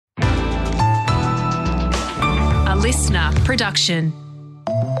listener production.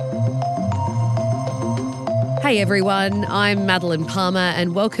 Hey everyone, I'm Madeline Palmer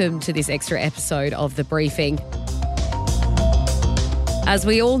and welcome to this extra episode of The Briefing. As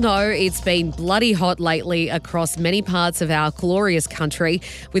we all know, it's been bloody hot lately across many parts of our glorious country,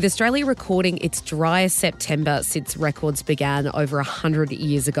 with Australia recording its driest September since records began over 100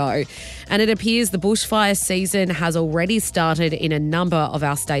 years ago. And it appears the bushfire season has already started in a number of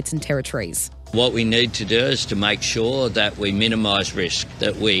our states and territories. What we need to do is to make sure that we minimise risk,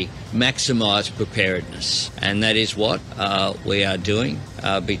 that we maximise preparedness. And that is what we are doing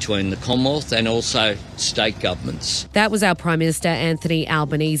between the Commonwealth and also state governments. That was our Prime Minister Anthony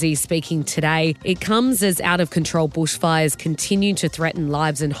Albanese speaking today. It comes as out-of-control bushfires continue to threaten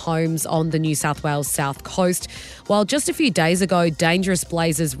lives and homes on the New South Wales south coast, while just a few days ago, dangerous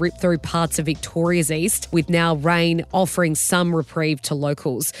blazes ripped through parts of Victoria's east, with now rain offering some reprieve to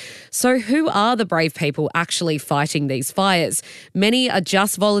locals. So who are the brave people actually fighting these fires? Many are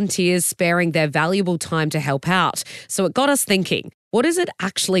just volunteers sparing their valuable time to help out. So it got us thinking, what is it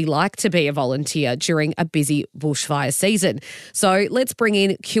actually like to be a volunteer during a busy bushfire season? So let's bring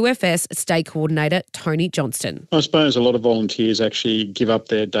in QFS State Coordinator Tony Johnston. I suppose a lot of volunteers actually give up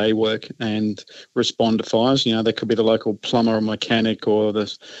their day work and respond to fires. You know, they could be the local plumber or mechanic or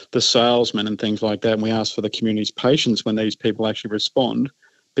the salesman and things like that. And we ask for the community's patience when these people actually respond,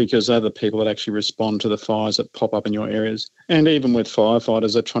 because they're the people that actually respond to the fires that pop up in your areas. And even with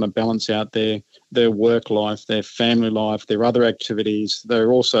firefighters, they're trying to balance out their work life, their family life, their other activities.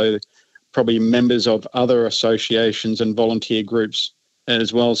 They're also probably members of other associations and volunteer groups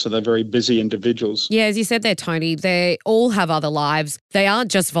as well, so they're very busy individuals. Yeah, as you said there, Tony, they all have other lives. They aren't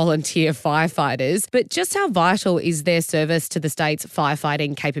just volunteer firefighters, but just how vital is their service to the state's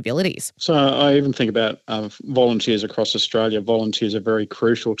firefighting capabilities? So I even think about volunteers across Australia. Volunteers are very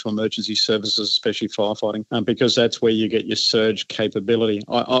crucial to emergency services, especially firefighting, because that's where you get your surge capability.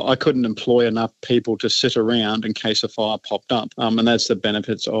 I couldn't employ enough people to sit around in case a fire popped up, and that's the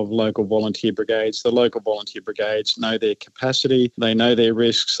benefits of local volunteer brigades. The local volunteer brigades know their capacity, they know their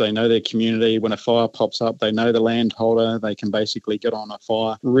risks, they know their community. When a fire pops up, they know the landholder. They can basically get on a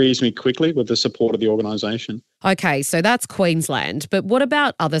fire reasonably quickly with the support of the organisation. Okay, so that's Queensland, but what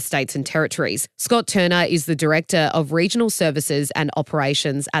about other states and territories? Scott Turner is the Director of Regional Services and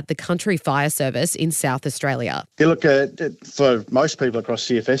Operations at the Country Fire Service in South Australia. Yeah, look, for most people across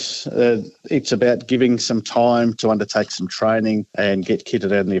CFS, it's about giving some time to undertake some training and get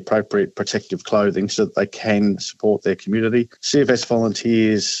kitted out in the appropriate protective clothing so that they can support their community. CFS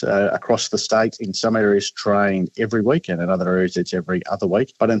volunteers across the state, in some areas train every week and in other areas it's every other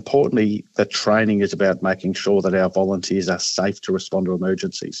week. But importantly, the training is about making sure that our volunteers are safe to respond to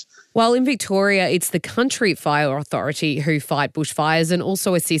emergencies. While in Victoria, it's the Country Fire Authority who fight bushfires and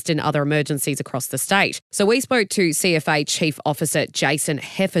also assist in other emergencies across the state. So we spoke to CFA Chief Officer Jason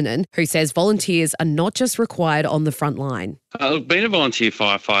Heffernan, who says volunteers are not just required on the front line. Look, being a volunteer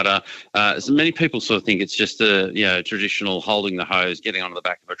firefighter, many people sort of think it's just a traditional holding the hose, getting onto the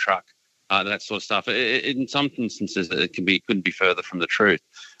back of a truck, that sort of stuff. In some instances, it couldn't be further from the truth.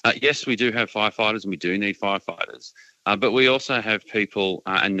 Yes, we do have firefighters and we do need firefighters, but we also have people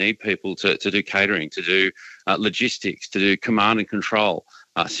and need people to do catering, to do logistics, to do command and control,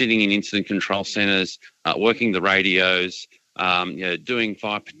 sitting in incident control centres, working the radios, doing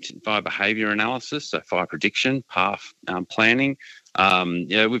fire behaviour analysis, so fire prediction, path planning.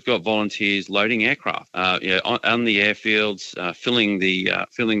 We've got volunteers loading aircraft, on the airfields, filling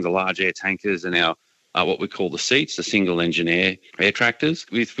the large air tankers and our what we call the seats, the single engine air tractors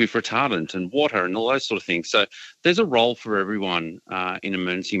with retardant and water and all those sort of things. So there's a role for everyone in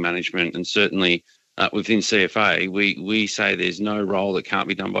emergency management, and certainly within CFA, we say there's no role that can't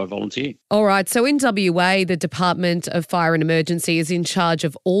be done by a volunteer. All right, so in WA, the Department of Fire and Emergency is in charge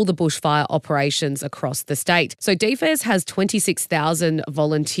of all the bushfire operations across the state. So DFES has 26,000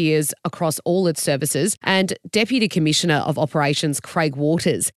 volunteers across all its services, and Deputy Commissioner of Operations Craig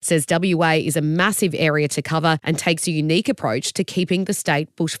Waters says WA is a massive area to cover and takes a unique approach to keeping the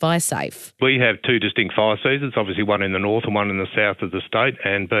state bushfire safe. We have two distinct fire seasons, obviously one in the north and one in the south of the state,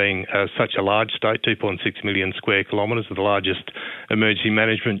 and being such a large state, 2.6 million square kilometres, the largest emergency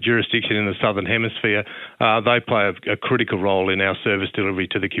management jurisdiction in the Southern Hemisphere, they play a critical role in our service delivery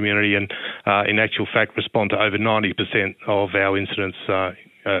to the community and in actual fact respond to over 90% of our incidents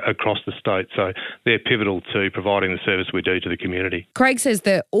across the state. So they're pivotal to providing the service we do to the community. Craig says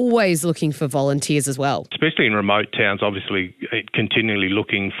they're always looking for volunteers as well. Especially in remote towns, obviously continually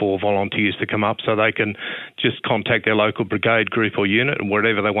looking for volunteers to come up, so they can just contact their local brigade, group or unit and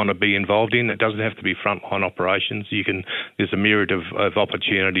whatever they want to be involved in. It doesn't have to be frontline operations. There's a myriad of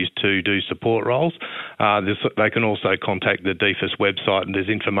opportunities to do support roles. They can also contact the DFIS website, and there's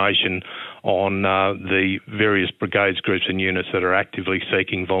information on the various brigades, groups and units that are actively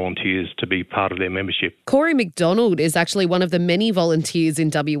seeking volunteers to be part of their membership. Corey McDonald is actually one of the many volunteers in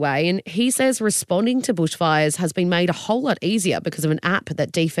WA, and he says responding to bushfires has been made a whole lot easier because of an app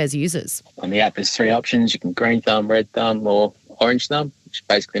that DFES uses. On the app, there's 3 options. You can green thumb, red thumb or orange thumb, which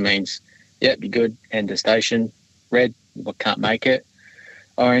basically means, yep, you're good, end the station. Red, I can't make it.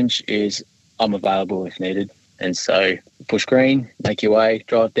 Orange is I'm available if needed. And so push green, make your way,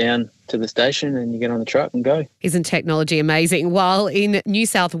 drive down to the station and you get on the truck and go. Isn't technology amazing? While in New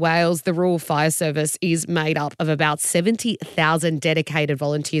South Wales, the Rural Fire Service is made up of about 70,000 dedicated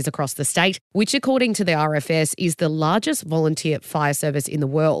volunteers across the state, which according to the RFS is the largest volunteer fire service in the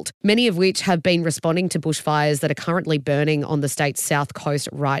world, many of which have been responding to bushfires that are currently burning on the state's south coast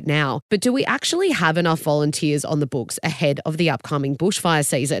right now. But do we actually have enough volunteers on the books ahead of the upcoming bushfire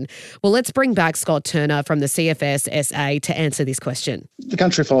season? Well, let's bring back Scott Turner from the CFS SA to answer this question. The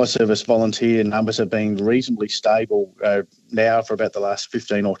Country Fire Service volunteer numbers have been reasonably stable now for about the last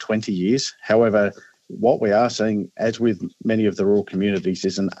 15 or 20 years. However, what we are seeing, as with many of the rural communities,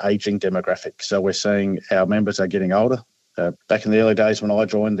 is an ageing demographic. So we're seeing our members are getting older. Back in the early days when I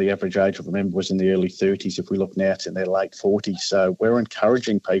joined, the average age of a member was in the early 30s. If we look now, it's in their late 40s. So we're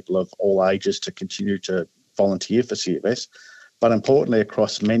encouraging people of all ages to continue to volunteer for CFS. But importantly,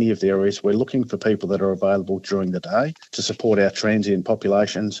 across many of the areas, we're looking for people that are available during the day to support our transient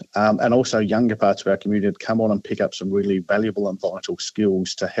populations and also younger parts of our community to come on and pick up some really valuable and vital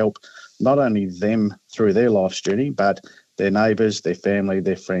skills to help not only them through their life's journey, but their neighbours, their family,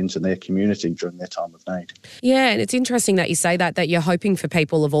 their friends and their community during their time of need. Yeah, and it's interesting that you say that you're hoping for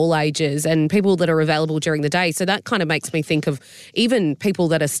people of all ages and people that are available during the day. So that kind of makes me think of even people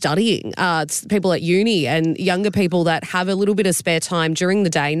that are studying, people at uni and younger people that have a little bit of spare time during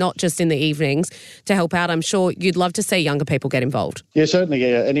the day, not just in the evenings, to help out. I'm sure you'd love to see younger people get involved. Yeah, certainly.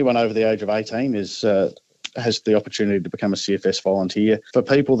 Anyone over the age of 18 has the opportunity to become a CFS volunteer. For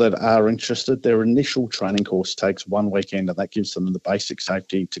people that are interested, their initial training course takes 1 weekend and that gives them the basic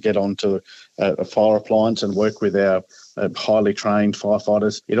safety to get onto a fire appliance and work with our highly trained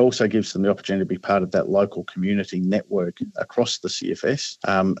firefighters. It also gives them the opportunity to be part of that local community network across the CFS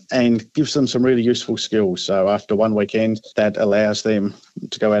and gives them some really useful skills. So after 1 weekend, that allows them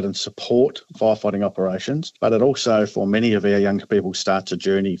to go out and support firefighting operations, but it also, for many of our younger people, starts a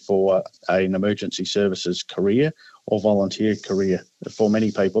journey for an emergency services career or volunteer career for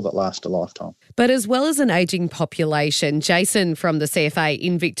many people that last a lifetime. But as well as an ageing population, Jason from the CFA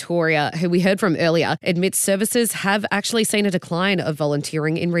in Victoria, who we heard from earlier, admits services have actually seen a decline of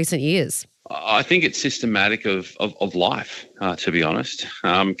volunteering in recent years. I think it's systematic of life, to be honest.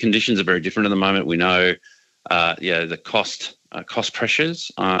 Conditions are very different at the moment. We know, the cost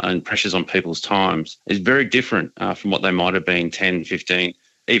pressures and pressures on people's times is very different from what they might have been 10, 15,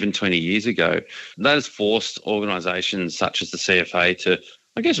 even 20 years ago. That has forced organisations such as the CFA to,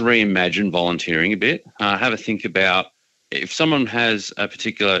 I guess, reimagine volunteering a bit, have a think about if someone has a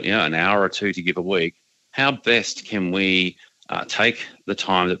particular, an hour or two to give a week, how best can we take the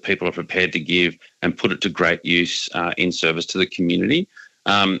time that people are prepared to give and put it to great use in service to the community.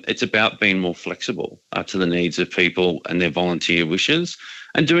 It's about being more flexible to the needs of people and their volunteer wishes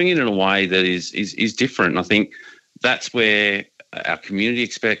and doing it in a way that is different. I think that's where our community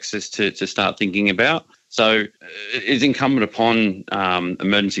expects us to start thinking about. So it's incumbent upon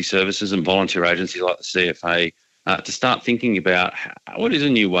emergency services and volunteer agencies like the CFA to start thinking about what is a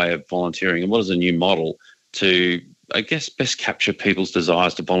new way of volunteering and what is a new model to, I guess, best capture people's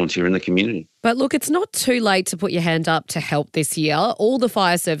desires to volunteer in the community. But look, it's not too late to put your hand up to help this year. All the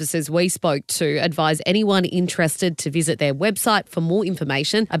fire services we spoke to advise anyone interested to visit their website for more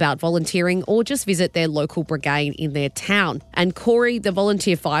information about volunteering or just visit their local brigade in their town. And Corey, the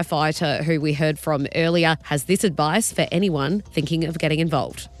volunteer firefighter who we heard from earlier, has this advice for anyone thinking of getting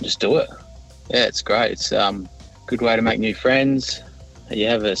involved. Just do it. Yeah, it's great. It's a good way to make new friends. You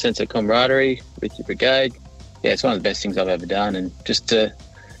have a sense of camaraderie with your brigade. Yeah, it's one of the best things I've ever done, and just the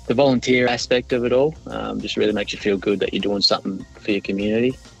volunteer aspect of it all just really makes you feel good that you're doing something for your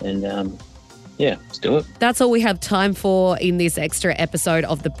community, and let's do it. That's all we have time for in this extra episode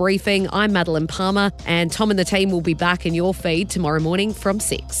of The Briefing. I'm Madeline Palmer, and Tom and the team will be back in your feed tomorrow morning from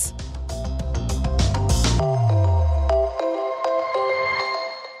 6.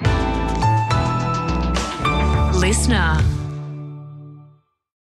 listener.